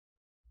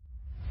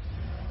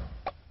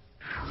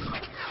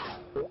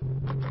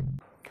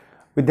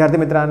विद्यार्थी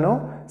मित्रांनो,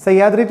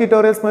 सह्याद्री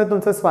ट्युटोरियल्समध्ये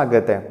तुमचं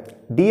स्वागत आहे।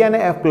 डी आणि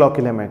एफ ब्लॉक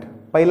एलिमेंट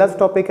पहिलाच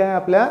टॉपिक आहे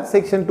आपल्या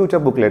सेक्शन 2 च्या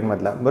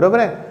बुकलेटमधला, बरोबर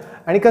आहे।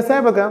 आणि कसं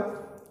आहे बघा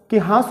की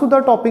हा सुद्धा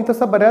टॉपिक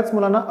तसा बऱ्याच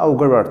मुलांना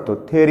अवघड वाटतो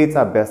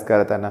थिअरीचा अभ्यास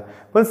करताना,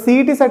 पण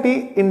सीईटी साठी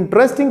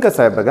इंटरेस्टिंग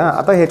कसं आहे बघा।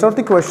 आता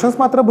ह्याच्यावरती क्वेश्चन्स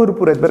मात्र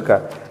भरपूर आहेत बरं का।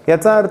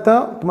 याचा अर्थ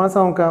तुम्हाला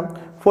सांगू का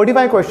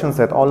 45 क्वेश्चन्स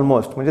आहेत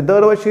ऑलमोस्ट, म्हणजे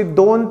दरवर्षी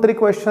 2 तरी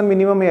क्वेश्चन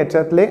मिनिमम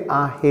याच्यातले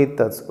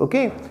आहेतच।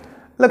 ओके,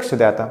 लक्ष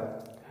द्या आता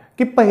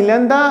की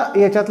पहिल्यांदा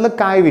ह्याच्यातलं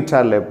काय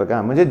विचारलंय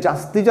बघा। म्हणजे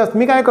जास्तीत जास्त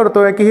मी काय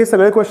करतोय की हे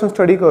सगळे क्वेश्चन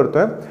स्टडी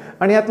करतोय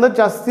आणि यातलं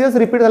जास्तीत जास्त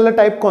रिपीट झालेला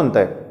टाईप कोणता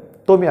आहे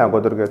तो मी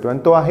अगोदर घेतोय आणि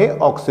तो आहे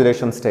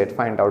ऑक्सिडेशन स्टेट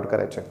फाइंड आउट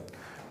करायचे।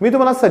 मी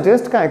तुम्हाला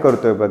सजेस्ट काय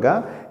करतोय बघा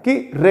की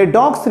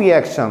रेडॉक्स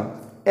रिएक्शन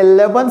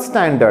 11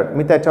 स्टँडर्ड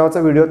मी त्याच्यावरचा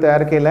व्हिडिओ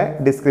तयार केलाय,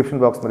 डिस्क्रिप्शन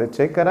बॉक्समध्ये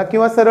चेक करा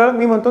किंवा सरळ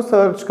मी म्हणतो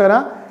सर्च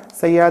करा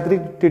सह्याद्री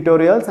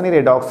ट्युटोरियल्स आणि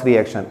रेडॉक्स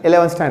रिएक्शन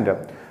 11 स्टँडर्ड।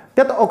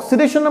 त्यात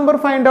ऑक्सिडेशन नंबर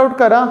फाइंड आउट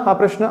करा हा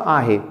प्रश्न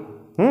आहे।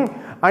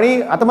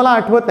 आणि आता मला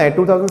आठवत नाही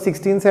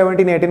 2016,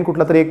 17, 18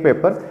 कुठला तरी एक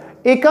पेपर,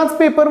 एकाच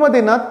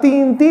पेपरमध्ये ना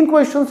 3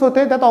 क्वेश्चन्स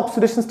होते, त्यात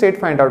ऑक्सिडेशन स्टेट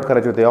फाइंड आउट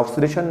करायचे होते,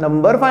 ऑक्सिडेशन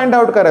नंबर फाइंड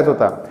आउट करायचा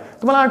होता।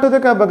 तुम्हाला आठवतं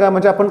का बघा।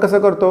 म्हणजे आपण कसं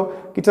करतो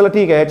की चला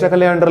ठीक आहे याच्या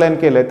खाली अंडरलाईन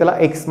केलंय त्याला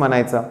एक्स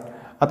म्हणायचा।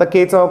 आता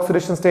के चा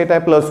ऑक्सिडेशन स्टेट आहे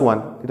 +1,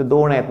 तिथे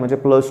 2 आहेत म्हणजे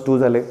 +2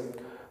 झाले,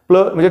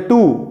 म्हणजे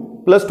 2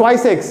 +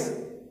 ट्वाइस एक्स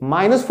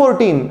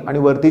 -14 आणि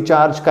वरती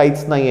चार्ज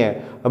काहीच नाहीये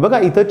बघा,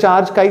 इथं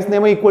चार्ज काहीच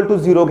नाही मग इक्वल टू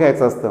 0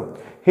 घ्यायचं असतं।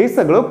 हे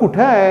सगळं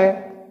कुठं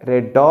आहे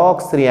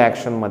रेडॉक्स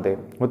रिएक्शन मध्ये,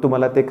 मग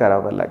तुम्हाला ते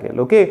करावं लागेल।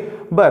 ओके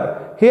बर,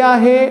 हे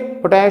आहे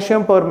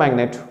पोटॅशियम पर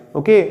मॅग्नेट।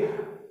 ओके,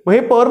 हे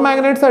पर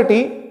मॅग्नेट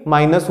साठी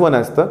 -1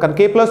 असतं कारण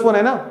K+1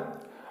 आहे ना,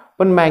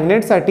 पण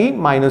मॅग्नेट साठी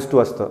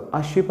 -2 असतं।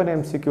 अशी पण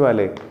MCQ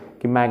आले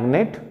की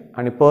मॅग्नेट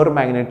आणि पर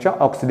मॅग्नेटच्या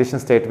ऑक्सिडेशन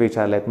स्टेट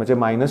विचारले म्हणजे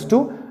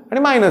 -2 आणि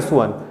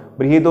 -1।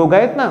 बरं, हे दोघं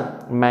आहेत ना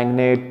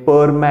मॅग्नेट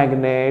पर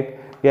मॅग्नेट,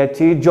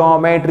 याची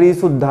जॉमेट्री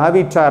सुद्धा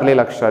विचारले,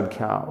 लक्षात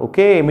घ्या।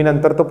 ओके, मी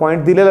नंतर तो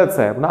पॉइंट दिलेलाच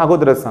आहे पण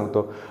अगोदरच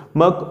सांगतो।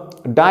 मग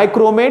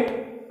डायक्रोमेट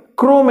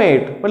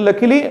क्रोमेट, पण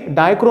लकीली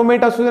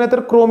डायक्रोमेट असू दे नाही तर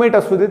क्रोमेट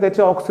असू दे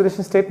त्याचे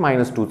ऑक्सिडेशन स्टेट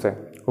 -2 आहे।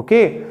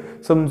 ओके,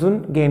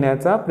 समजून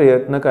घेण्याचा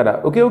प्रयत्न करा।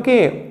 ओके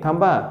ओके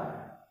थांबा,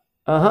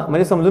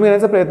 म्हणजे समजून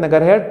घेण्याचा प्रयत्न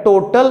करा। ह्या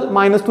टोटल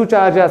 -2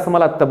 चार्ज आहे असं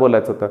मला आत्ता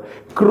बोलायचं होतं।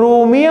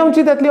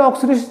 क्रोमियमची त्यातली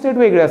ऑक्सिडेशन स्टेट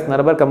वेगळी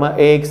असणार बरं का। मग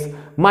x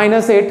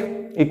 -8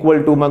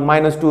 इक्वल टू मग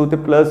 -2 ते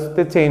प्लस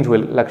ते चेंज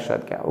होईल, लक्षात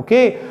घ्या।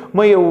 ओके,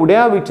 मग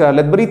एवढ्या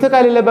विचारल्यात। बरं, इथं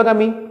काय लिहिलंय बघा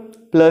मी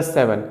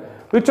 +7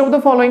 which of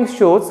the following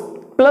shows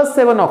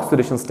 +7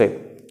 oxidation state.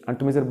 आणि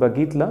तुम्ही जर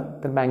बघितलं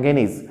तर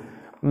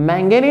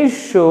मँगॅनीज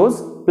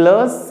शोज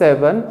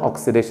 +7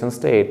 ऑक्सिडेशन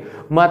स्टेट।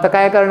 मग आता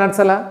काय करणार,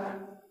 चला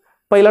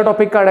पहिला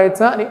टॉपिक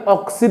काढायचा आणि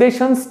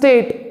ऑक्सिडेशन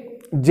स्टेट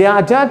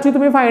ज्याची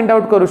तुम्ही फाइंड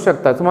आउट करू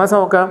शकता। तुम्हाला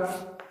सांगू का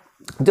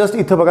जस्ट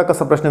इथं बघा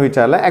कसा प्रश्न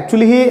विचारला।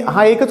 ऍक्च्युली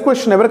हा एकच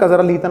क्वेश्चन आहे बरं का,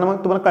 जरा लिहिताना मग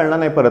तुम्हाला कळणार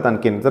नाही परत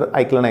आणखीन जर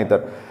ऐकलं नाही तर।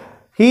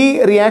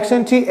 ही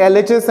रिॲक्शनची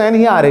LHS आहे आणि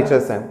ही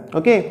RHS आहे।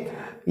 ओके,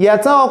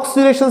 याचा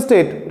ऑक्सिडेशन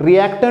स्टेट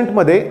रिॲक्टंट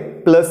मध्ये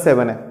 +7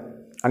 आहे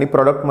आणि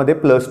प्रॉडक्टमध्ये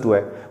 +2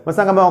 आहे। मग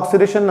सांगा मग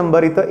ऑक्सिडेशन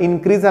नंबर इथं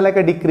इन्क्रीज झालाय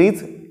का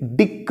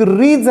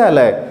डिक्रीज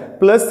झालाय?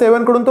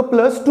 +7 कडून तो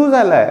 +2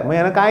 झालाय। मग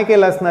यानं काय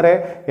केलं असणार आहे,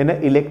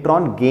 यानं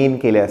इलेक्ट्रॉन गेन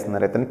केले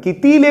असणार आहेत। आणि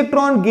किती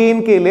इलेक्ट्रॉन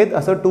गेन केलेत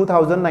असं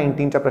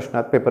 2019च्या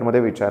प्रश्नात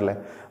पेपरमध्ये विचारलंय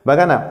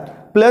बघा ना।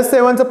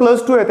 +7 चं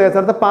 +2 येतं, याचा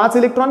अर्थ 5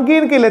 इलेक्ट्रॉन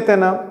गेन केलेत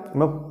त्यानं,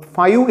 मग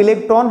 5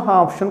 इलेक्ट्रॉन हा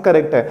ऑप्शन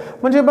करेक्ट आहे।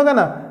 म्हणजे बघा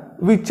ना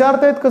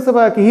विचारतायत कसं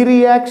बघा की ही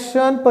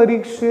रिॲक्शन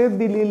परीक्षेत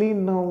दिलेली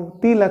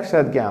नव्हती,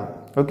 लक्षात घ्या।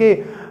 ओके,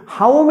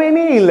 हाऊ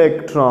मेनी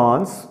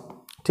इलेक्ट्रॉन्स,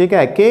 ठीक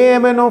आहे,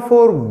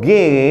 KMnO4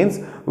 gains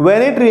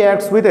when it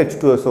reacts with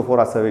H2SO4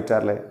 असं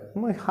विचारलंय।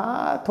 मग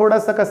हा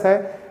थोडासा कसा आहे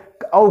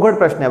अवघड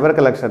प्रश्न आहे बरं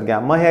का, लक्षात घ्या।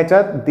 मग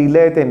ह्याच्यात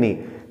दिलंय त्यांनी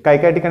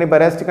काही ठिकाणी,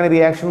 बऱ्याच ठिकाणी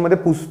रिॲक्शन मध्ये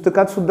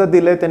पुस्तकात सुद्धा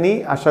दिलंय त्यांनी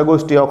अशा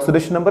गोष्टी,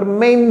 ऑक्सिडेशन नंबर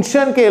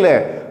मेन्शन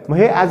केलंय। मग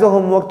हे ॲज अ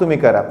होमवर्क तुम्ही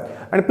करा।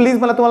 आणि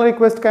प्लीज मला तुम्हाला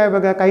रिक्वेस्ट काय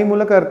बघा, काही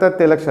मुलं करतात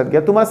ते लक्षात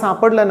घ्या। तुम्हाला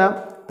सापडलं ना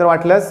तर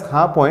वाटल्यास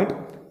हा पॉईंट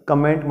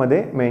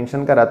कमेंटमध्ये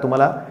मेन्शन करा,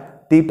 तुम्हाला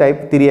ती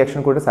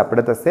रिॲक्शन कुठे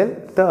सापडत असेल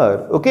तर।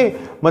 ओके,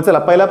 मग चला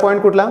पहिला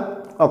पॉईंट कुठला,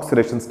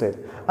 ऑक्सिडेशन स्टेट।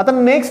 आता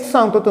नेक्स्ट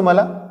सांगतो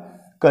तुम्हाला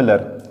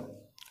कलर,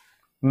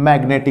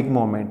 मॅग्नेटिक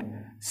मोमेंट,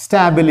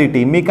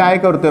 स्टॅबिलिटी। मी काय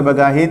करतोय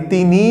बघा, हे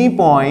तिन्ही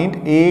पॉइंट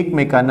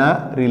एकमेकांना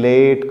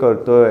रिलेट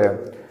करतोय।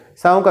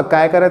 सांगू का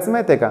काय करायचं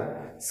माहितीये का,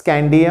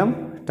 स्कँडियम,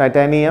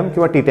 टायटॅनियम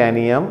किंवा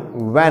titanium,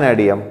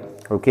 vanadium.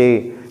 Okay,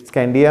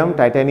 स्कँडियम,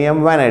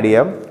 titanium,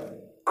 vanadium,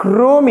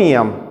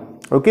 chromium,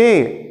 okay,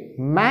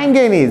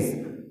 manganese,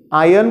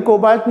 iron,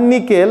 cobalt,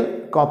 nickel,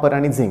 copper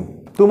आणि झिंक।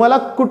 तुम्हाला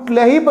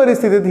कुठल्याही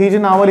परिस्थितीत ही जी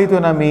नावं लिहितो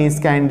ना मी,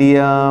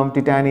 स्कँडियम,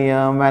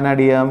 titanium,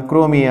 vanadium,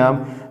 chromium,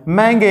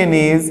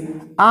 manganese,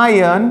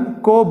 iron,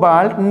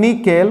 cobalt,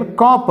 nickel,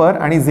 copper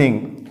आणि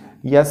झिंक,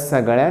 या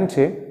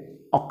सगळ्यांचे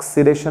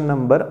ऑक्सिडेशन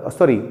नंबर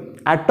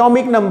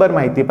ॲटॉमिक नंबर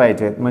माहिती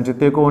पाहिजेत। म्हणजे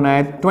ते कोण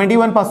आहेत,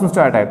 21 पासून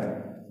स्टार्ट आहेत,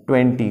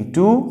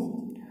 22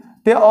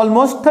 ते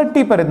ऑलमोस्ट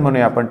 30 पर्यंत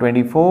म्हणूया आपण,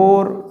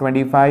 24,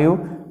 25,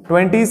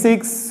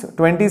 26,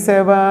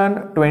 27,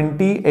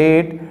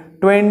 28,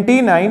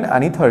 29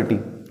 आणि 30।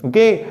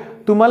 ओके,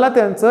 तुम्हाला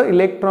त्यांचं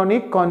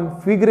इलेक्ट्रॉनिक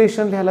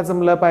कॉन्फिगरेशन लिहायला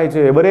जमलं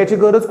पाहिजे. बरं याची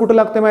गरज कुठं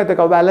लागते माहिती आहे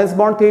का? व्हॅलन्स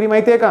बॉन्ड थिअरी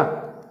माहिती आहे का?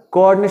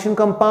 Coordination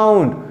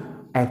compound.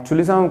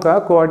 ॲक्च्युली सांगू का,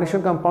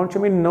 कोऑर्डिनेशन कंपाऊंडचे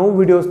मी 9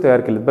 व्हिडिओज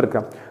तयार केलेत बरं का,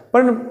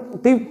 पण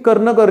ते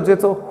करणं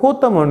गरजेचं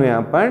होतं म्हणूया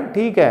आपण.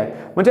 ठीक आहे,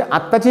 म्हणजे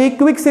आत्ताची ही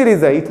क्विक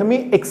सिरीज आहे. इथं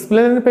मी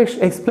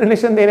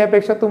एक्सप्लेनेशन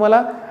देण्यापेक्षा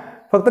तुम्हाला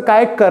फक्त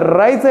काय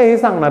करायचं हे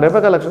सांगणार आहे.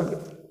 बघा लक्षात घ्या,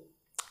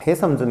 हे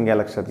समजून घ्या,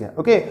 लक्षात घ्या.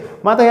 ओके,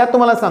 मग आता ह्यात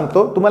तुम्हाला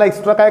सांगतो तुम्हाला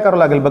एक्स्ट्रा काय करावं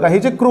लागेल. बघा हे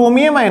जे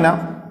क्रोमियम आहे ना,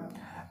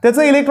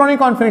 त्याचं इलेक्ट्रॉनिक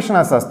कॉन्फिगरेशन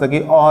असं असतं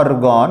की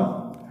ऑर्गॉन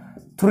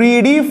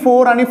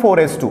 3d4 आणि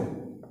 4s2,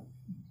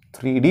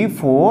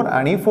 3d4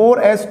 आणि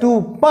 4s2.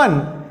 पण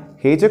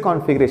हे जे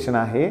कॉन्फिगरेशन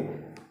आहे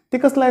ते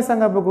कसलं आहे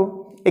सांगा बघू?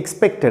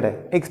 एक्सपेक्टेड आहे,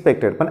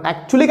 एक्सपेक्टेड. पण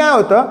ॲक्च्युली काय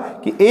होतं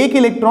की एक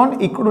इलेक्ट्रॉन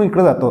इकडून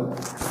इकडं जातो.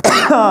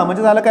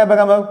 म्हणजे झालं काय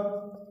बघा, मग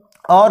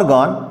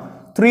ऑर्गॉन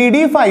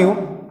 3d5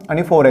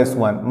 आणि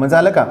 4s1. मग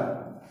झालं का?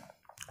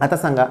 आता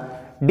सांगा,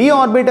 डी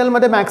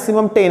ऑर्बिटलमध्ये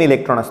मॅक्सिमम 10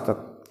 इलेक्ट्रॉन असतात,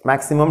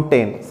 मॅक्सिमम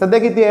 10. सध्या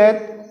किती आहेत?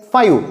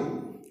 5.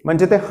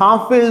 म्हणजे ते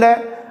हाफ फिल्ड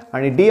आहे.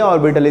 आणि D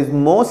orbital is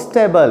most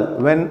stable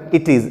when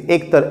it is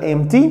एकतर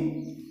एम्प्टी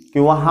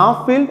किंवा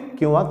हाफ फिल्ड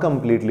किंवा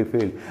कम्प्लिटली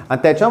फिल्ड. आणि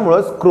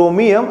त्याच्यामुळंच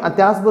क्रोमियम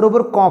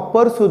त्याचबरोबर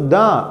कॉपर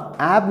सुद्धा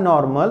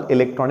ॲबनॉर्मल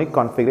इलेक्ट्रॉनिक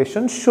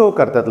कॉन्फिगरेशन शो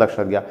करतात.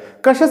 लक्षात घ्या,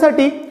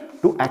 कशासाठी?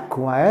 To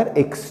acquire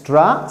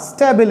extra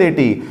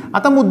stability.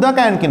 आता मुद्दा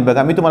काय आणखीन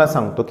बघा, मी तुम्हाला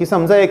सांगतो की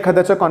समजा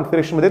एखाद्याच्या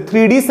कॉन्फिगरेशनमध्ये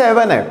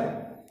 3d7 आहे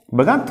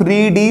बघा,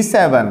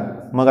 3d7.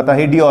 मग आता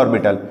हे डी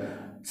ऑर्बिटल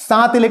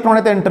 7 इलेक्ट्रॉन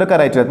आहेत एंटर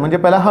करायचे आहेत. म्हणजे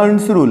पहिला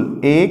हंट्स रूल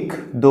 1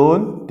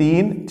 2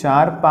 3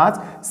 4 5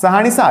 6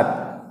 आणि 7.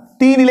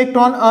 3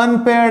 इलेक्ट्रॉन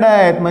अनपेअर्ड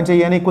आहेत, म्हणजे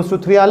n =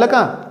 3 आलं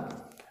का?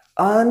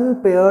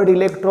 अनपेअर्ड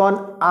इलेक्ट्रॉन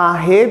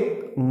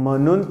आहेत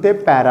म्हणून ते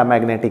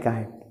पॅरामॅग्नेटिक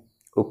आहे.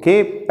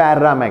 ओके,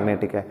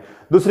 पॅरामॅग्नेटिक आहे.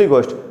 दुसरी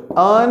गोष्ट,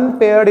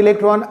 अनपेअर्ड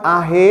इलेक्ट्रॉन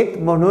आहेत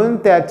म्हणून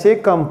त्याचे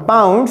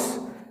कंपाऊंड्स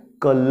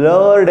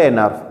कलर्ड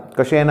येणार.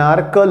 कसे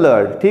येणार?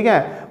 कलर्ड. ठीक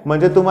आहे,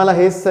 म्हणजे तुम्हाला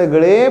हे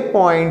सगळे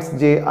पॉइंट्स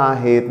जे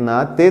आहेत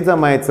ना ते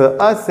जमायचं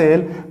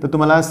असेल तर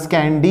तुम्हाला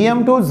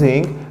स्कॅन्डियम टू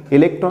झिंक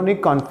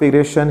इलेक्ट्रॉनिक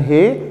कॉन्फिगरेशन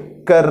हे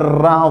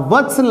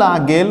करावंच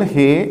लागेल.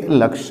 हे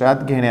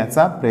लक्षात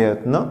घेण्याचा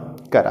प्रयत्न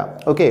करा.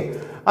 ओके,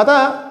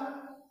 आता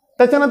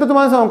त्याच्यानंतर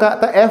तुम्हाला सांगू का,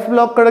 आता एफ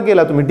ब्लॉककडे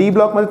गेला तुम्ही. डी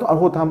ब्लॉकमध्ये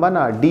हो थांबा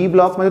ना, डी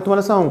ब्लॉकमध्ये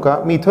तुम्हाला सांगू का,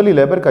 मी इथं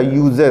लिहिलंय बरं का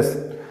युजेस.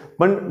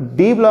 पण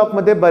डी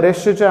ब्लॉकमध्ये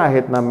बरेचसे जे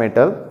आहेत ना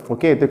मेटल,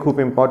 ओके, ते खूप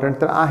इम्पॉर्टंट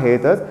तर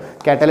आहेतच.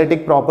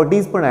 कॅटॅलिटिक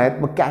प्रॉपर्टीज पण आहेत.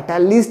 मग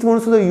कॅटॅलिस्ट म्हणून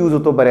सुद्धा यूज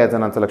होतो बऱ्याच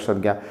जणांचं. लक्षात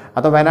घ्या,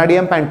 आता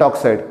व्हॅनाडियम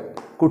पेंटॉक्साइड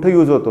कुठे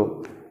यूज होतो?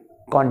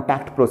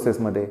 कॉन्टॅक्ट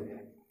प्रोसेसमध्ये.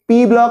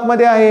 पी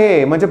ब्लॉकमध्ये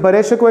आहे. म्हणजे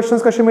बरेचसे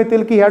क्वेश्चन्स कसे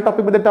मिळतील की ह्या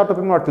टॉपिकमध्ये त्या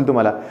टॉपिक वाटतील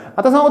तुम्हाला.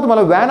 आता सांगू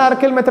तुम्हाला, वॅन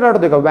आर्केल मेथड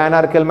आठवते का? वॅन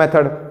आर्केल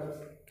मेथड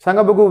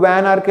सांगा बघू.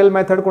 वॅन आर्केल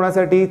मेथड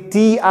कोणासाठी?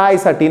 TI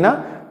साठी ना,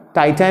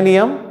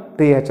 टायटॅनियम.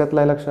 ते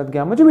ह्याच्यातला लक्षात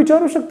घ्या. म्हणजे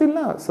विचारू शकतील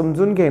ना,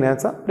 समजून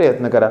घेण्याचा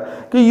प्रयत्न करा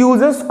की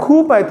युजेस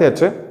खूप आहेत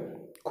त्याचे,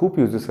 खूप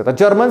युजेस आहेत.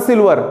 जर्मन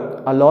सिल्वर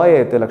अलॉय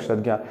आहे ते लक्षात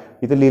घ्या.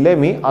 इथे लिहिलंय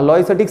मी,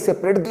 अलॉयसाठी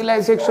सेपरेट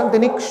दिलाय सेक्शन.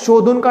 त्यांनी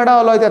शोधून काढा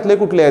अलॉय त्यातले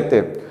कुठले आहेत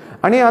ते.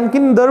 आणि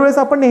आणखीन दरवेळेस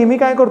आपण नेहमी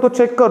काय करतो,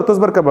 चेक करतोच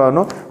बरं का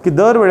बाळांनो, की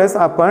दरवेळेस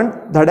आपण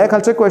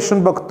धड्याखालचे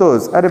क्वेश्चन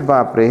बघतोच. अरे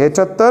बापरे,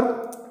 ह्याच्यात तर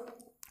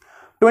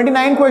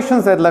 29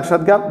 क्वेश्चन्स आहेत. लक्षात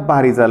घ्या,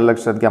 भारी झालं.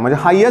 लक्षात घ्या, म्हणजे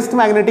हायेस्ट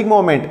मॅग्नेटिक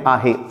मोमेंट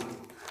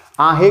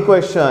आहे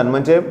क्वेश्चन,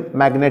 म्हणजे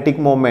मॅग्नेटिक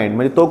मोमेंट,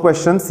 म्हणजे तो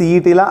क्वेश्चन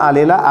सीईटीला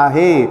आलेला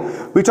आहे.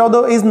 Which of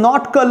the is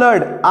not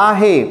coloured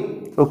आहे.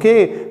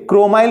 ओके,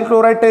 क्रोमाइल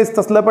क्लोराइड टेस्ट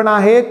असलं पण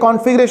आहे,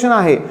 कॉन्फिगरेशन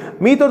आहे.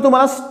 मी तर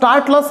तुम्हाला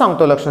स्टार्टला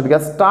सांगतो. लक्षात घ्या,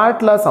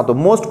 स्टार्टला सांगतो.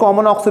 मोस्ट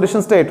कॉमन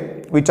ऑक्सिडेशन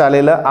स्टेट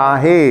विचारलेलं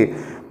आहे.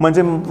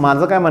 म्हणजे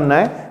माझं काय म्हणणं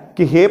आहे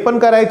की हे पण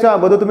करायच्या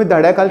अगोदर तुम्ही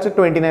धड्याखालचे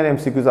 29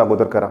 MCQs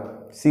अगोदर करा.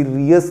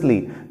 सिरियसली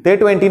ते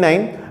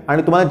 29.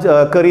 आणि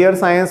तुम्हाला करिअर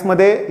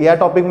सायन्समध्ये या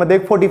टॉपिकमध्ये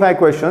 45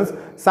 क्वेश्चन्स,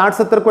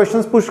 60-70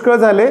 क्वेश्चन्स पुष्कळ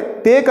झाले,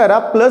 ते करा.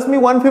 प्लस मी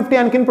 150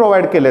 आणखीन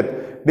प्रोव्हाइड केलेत,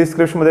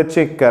 डिस्क्रिप्शनमध्ये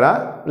चेक करा.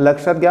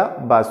 लक्षात घ्या,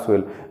 बास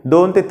होईल.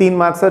 2 ते 3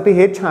 मार्क्ससाठी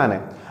हे छान आहे.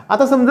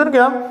 आता समजून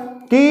घ्या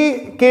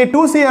की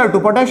K2Cr2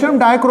 पोटॅशियम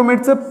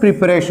डायक्रोमेटचं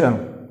प्रिपरेशन.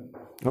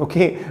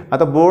 ओके,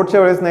 आता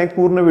बोर्डच्या वेळेस ना एक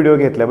पूर्ण व्हिडिओ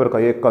घेतलाय बरं का,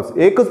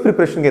 एकच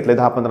प्रिपरेशन घेतलंय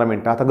 10-15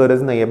 मिनिटं. आता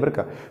गरज नाही आहे बरं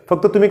का.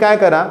 फक्त तुम्ही काय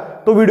करा,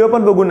 तो व्हिडिओ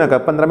पण बघू नका.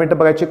 15 मिनिटं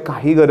बघायची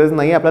काही गरज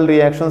नाही. आपल्याला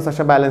रिॲक्शन्स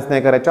अशा बॅलन्स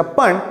नाही करायच्या.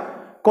 पण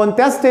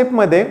कोणत्या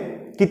स्टेपमध्ये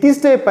किती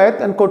स्टेप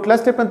आहेत आणि कुठल्या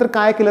स्टेप नंतर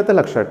काय केलं तर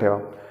लक्षात ठेवा.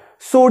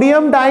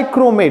 Sodium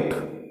dichromate.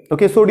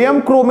 Okay, sodium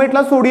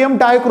क्रोमेटला sodium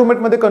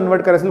डायक्रोमेटमध्ये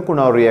convert करायचं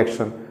कुणावर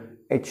रिॲक्शन?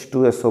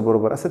 H2SO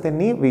बरोबर, असं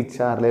त्यांनी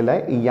विचारलेलं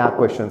आहे या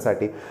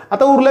क्वेश्चनसाठी.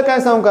 आता उरलं काय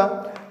सांगू का,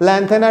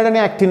 लॅन्थेनाइड आणि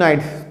ॲक्टिनाइड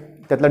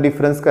त्यातला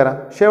डिफरन्स करा.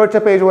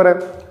 शेवटच्या पेजवर आहे.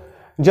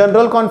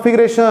 जनरल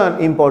कॉन्फिगरेशन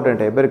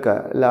इम्पॉर्टंट आहे बरं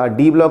का.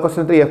 डी ब्लॉक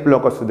असू दे, F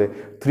ब्लॉक असू दे,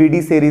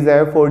 3D सिरीज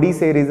आहे, 4D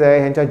सिरीज आहे,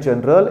 ह्यांच्या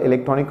जनरल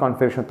इलेक्ट्रॉनिक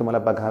कॉन्फिगरेशन तुम्हाला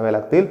बघावे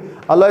लागतील.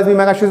 अलॉयज मी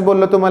मगाशीच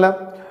बोललो तुम्हाला.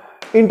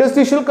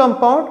 इंटरस्टिशियल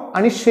कंपाऊंड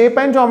आणि शेप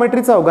अँड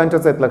जॉमेट्री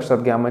चौघांच्याच आहेत लक्षात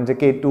घ्या. म्हणजे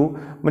K2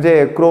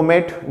 म्हणजे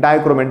क्रोमेट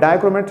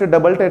डायक्रोमेटचे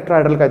डबल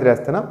टेट्राहायड्रल काहीतरी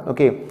असतं ना.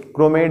 ओके,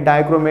 क्रोमेट,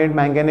 डायक्रोमेट,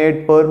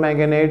 मँगॅनेट, पर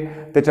मँगॅनेट,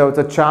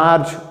 त्याच्यावरचं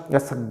चार्ज, या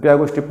सगळ्या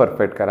गोष्टी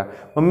परफेक्ट करा.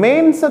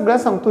 मेन सगळ्या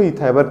सांगतो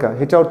इथं आहे बरं का.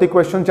 ह्याच्यावरती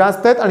क्वेश्चन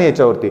जास्त आहेत आणि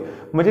ह्याच्यावरती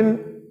म्हणजे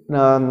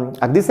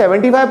अगदी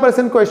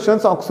 75%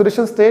 क्वेश्चन्स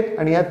ऑक्सिडेशन स्टेट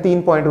आणि या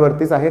 3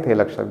 पॉईंटवरतीच आहेत, हे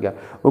लक्षात घ्या.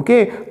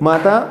 ओके, मग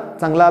आता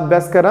चांगला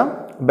अभ्यास करा.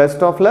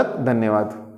 बेस्ट ऑफ लक. धन्यवाद.